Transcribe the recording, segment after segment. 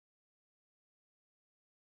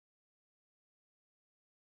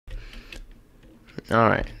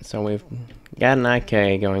Alright, so we've got an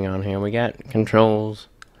IK going on here. We got controls.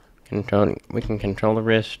 We can control the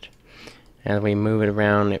wrist. As we move it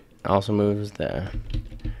around, it also moves the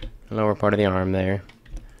lower part of the arm there.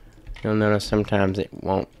 You'll notice sometimes it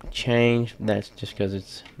won't change. That's just because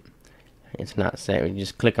it's not set. You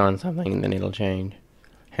just click on something and then it'll change.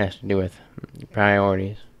 It has to do with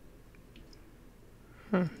priorities.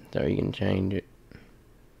 So you can change it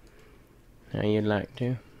how you'd like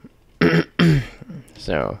to.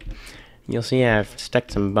 So you'll see I've stuck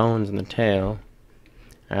some bones in the tail.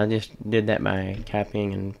 I just did that by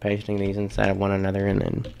copying and pasting these inside of one another and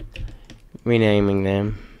then renaming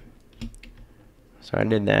them. So I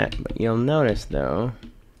did that, but you'll notice though,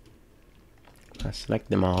 I select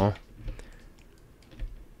them all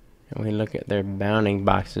and we look at their bounding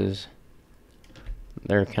boxes.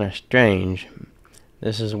 They're kind of strange.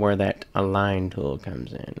 This is where that align tool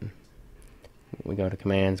comes in. We go to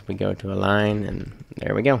commands, we go to align, and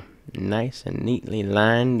there we go. Nice and neatly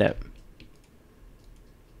lined up.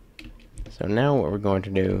 So now what we're going to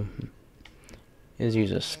do is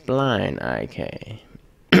use a spline IK.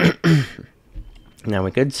 Now we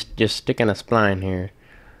could just stick in a spline here,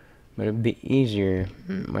 but it'd be easier,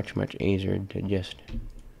 much easier to just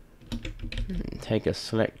take a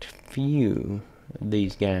select few of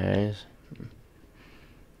these guys.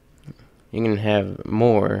 You can have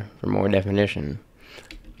more for more definition,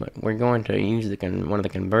 but we're going to use one of the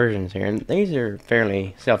conversions here, and these are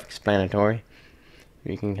fairly self-explanatory.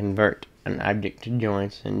 You can convert an object to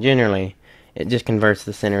joints, and generally it just converts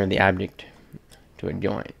the center of the object to a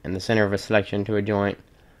joint, and the center of a selection to a joint,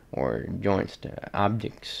 or joints to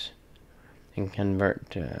objects, and convert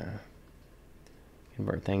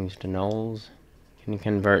things to nulls. You can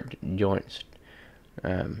convert joints.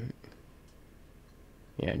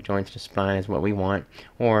 Joints to spline is what we want,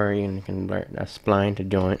 or you can convert a spline to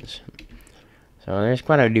joints. So there's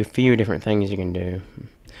quite a few different things you can do.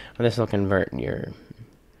 Well, this will convert your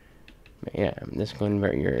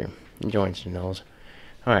joints to nulls.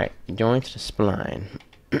 Alright, joints to spline.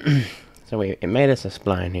 So it made us a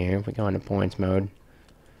spline here. If we go into points mode,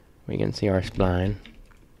 we can see our spline.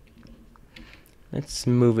 Let's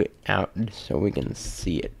move it out so we can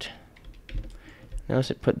see it.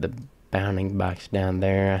 Notice it put the bounding box down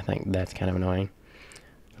there. I think that's kind of annoying.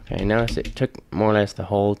 Okay, notice it took more or less the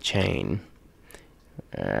whole chain.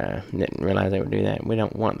 Didn't realize they would do that. We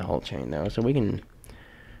don't want the whole chain though, so we can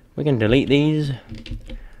delete these.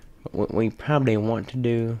 But what we probably want to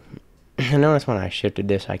do, notice when I shifted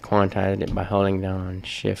this, I quantized it by holding down on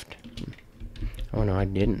shift. Oh no, I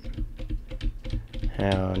didn't.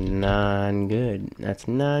 How non-good. That's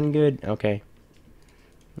non-good. Okay.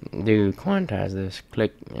 Do quantize this,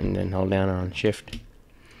 click and then hold down on shift.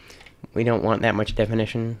 We don't want that much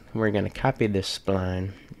definition. We're going to copy this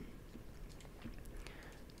spline,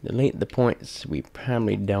 delete the points we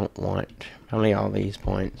probably don't want, probably all these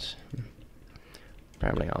points,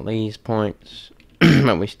 but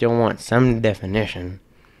we still want some definition.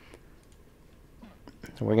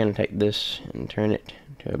 So we're going to take this and turn it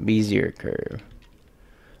to a Bezier curve.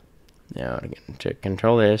 Now to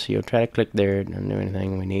control this, you'll try to click there. It doesn't do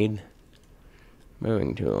anything. We need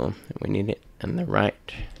moving tool. We need it in the right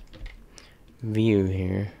view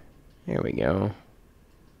here. There we go.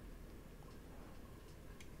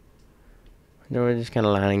 So we're just kind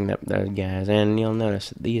of lining up those guys, and you'll notice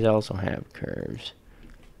that these also have curves.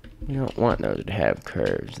 We don't want those to have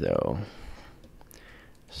curves though.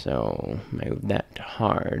 So move that to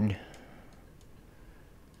hard.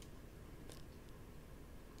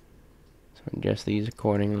 Adjust these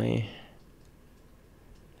accordingly.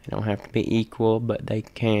 They don't have to be equal, but they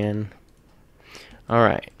can.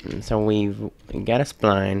 Alright, so we've got a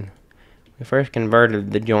spline. We first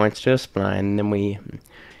converted the joints to a spline, and then we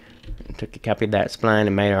took a copy of that spline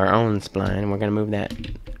and made our own spline. We're going to move that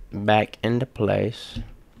back into place.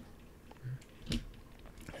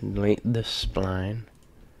 Delete the spline.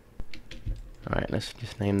 Alright, let's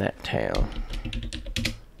just name that tail.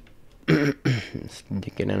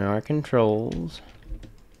 Stick it in our controls.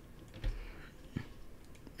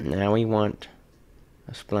 Now we want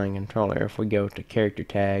a spline controller. If we go to character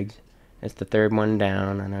tags, it's the third one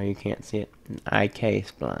down. I know you can't see it.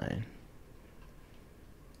 IK-Spline.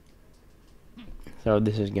 So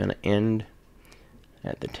this is going to end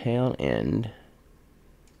at the tail end.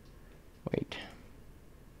 Wait.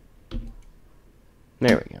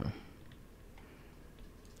 There we go.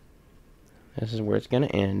 This is where it's going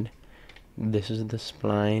to end. This is the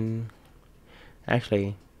spline.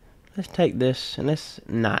 Actually, let's take this and let's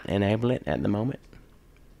not enable it at the moment.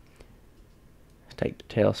 Let's take the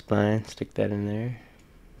tail spline, stick that in there.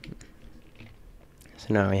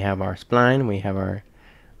 So now we have our spline, we have our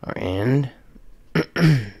end,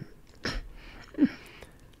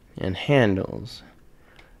 and handles.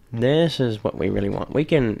 This is what we really want. We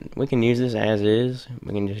can use this as is.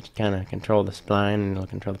 We can just kind of control the spline and it'll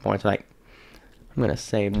control the points. Like, I'm gonna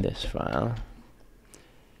save this file,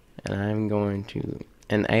 and I'm going to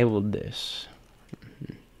enable this.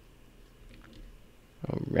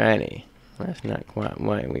 Alrighty, that's not quite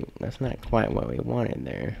what we wanted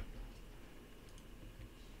there.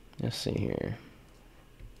 Let's see here.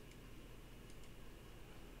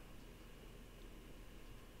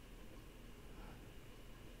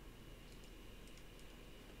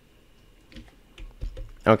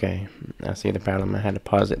 Okay, I see the problem. I had to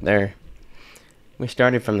pause it there. We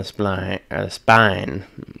started from the spline, spine.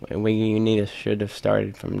 Should have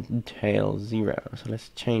started from tail 0. So let's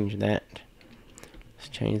change that. Let's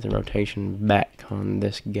change the rotation back on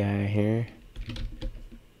this guy here.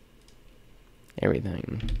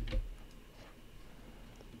 Everything.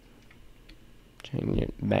 Change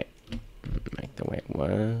it back the way it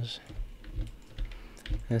was.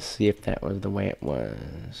 Let's see if that was the way it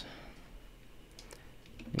was.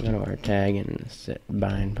 Go to our tag and set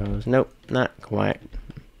bind pose. Nope, not quite.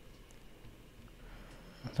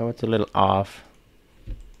 So it's a little off.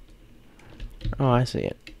 Oh, I see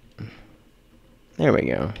it. There we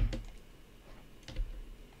go.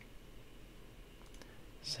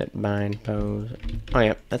 Set bind pose. Oh,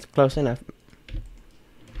 yep, that's close enough.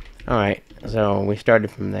 Alright, so we started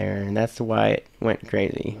from there, and that's why it went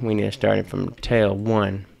crazy. We need to start it from tail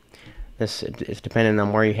 1. This is depending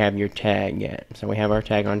on where you have your tag at. So we have our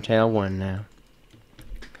tag on tail 1 now.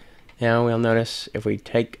 Now we'll notice if we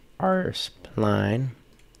take our spline,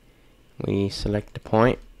 we select the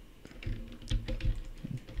point,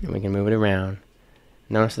 and we can move it around.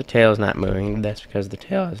 Notice the tail is not moving. That's because the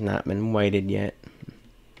tail has not been weighted yet.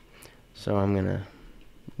 So I'm gonna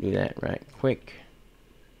do that right quick.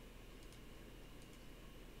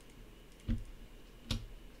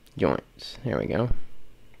 Joints. There we go.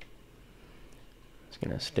 Just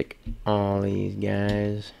gonna stick all these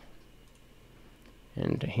guys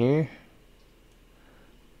into here.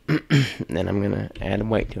 Then I'm gonna add a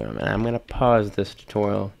weight to them, and I'm gonna pause this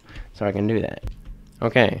tutorial so I can do that.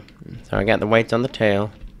 Okay, so I got the weights on the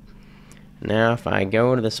tail. Now if I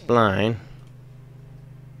go to the spline,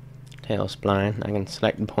 tail spline, I can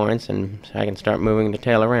select the points and I can start moving the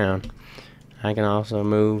tail around. I can also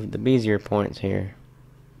move the bezier points here.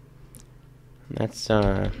 That's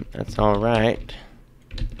alright.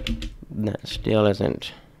 That still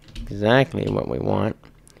isn't exactly what we want.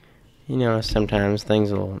 You know, sometimes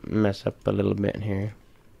things will mess up a little bit here.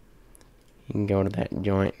 You can go to that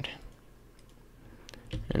joint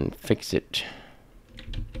and fix it.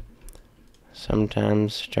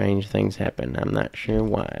 Sometimes strange things happen. I'm not sure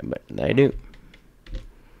why, but they do.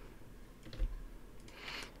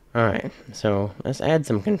 Alright, so let's add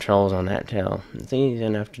some controls on that tail. It's easy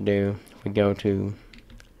enough to do. If we go to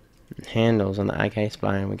handles on the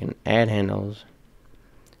IK-Spline, we can add handles.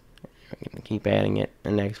 We can keep adding it.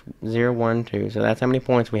 And next 0, 1, 2. So that's how many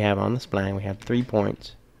points we have on the spline. We have 3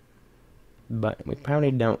 points. But we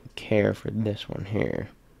probably don't care for this one here.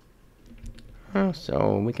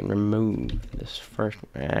 So we can remove this first.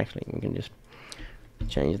 Actually, we can just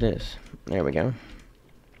change this. There we go.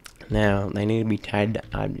 Now they need to be tied to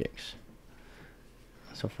objects.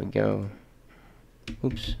 So if we go,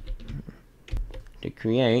 oops, to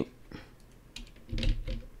create,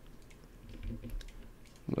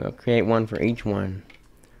 we'll create one for each one.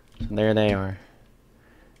 So there they are.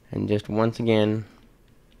 And just once again,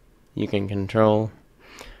 you can control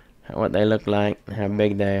what they look like, how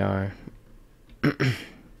big they are.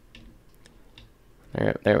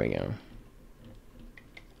 There we go.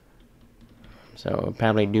 So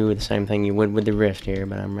probably do the same thing you would with the wrist here,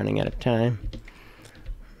 but I'm running out of time.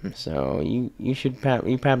 So you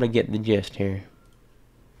probably get the gist here.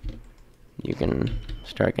 You can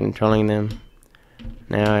start controlling them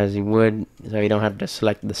now as you would, so you don't have to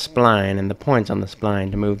select the spline and the points on the spline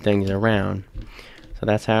to move things around. So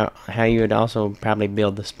that's how you would also probably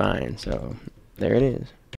build the spine. So there it is.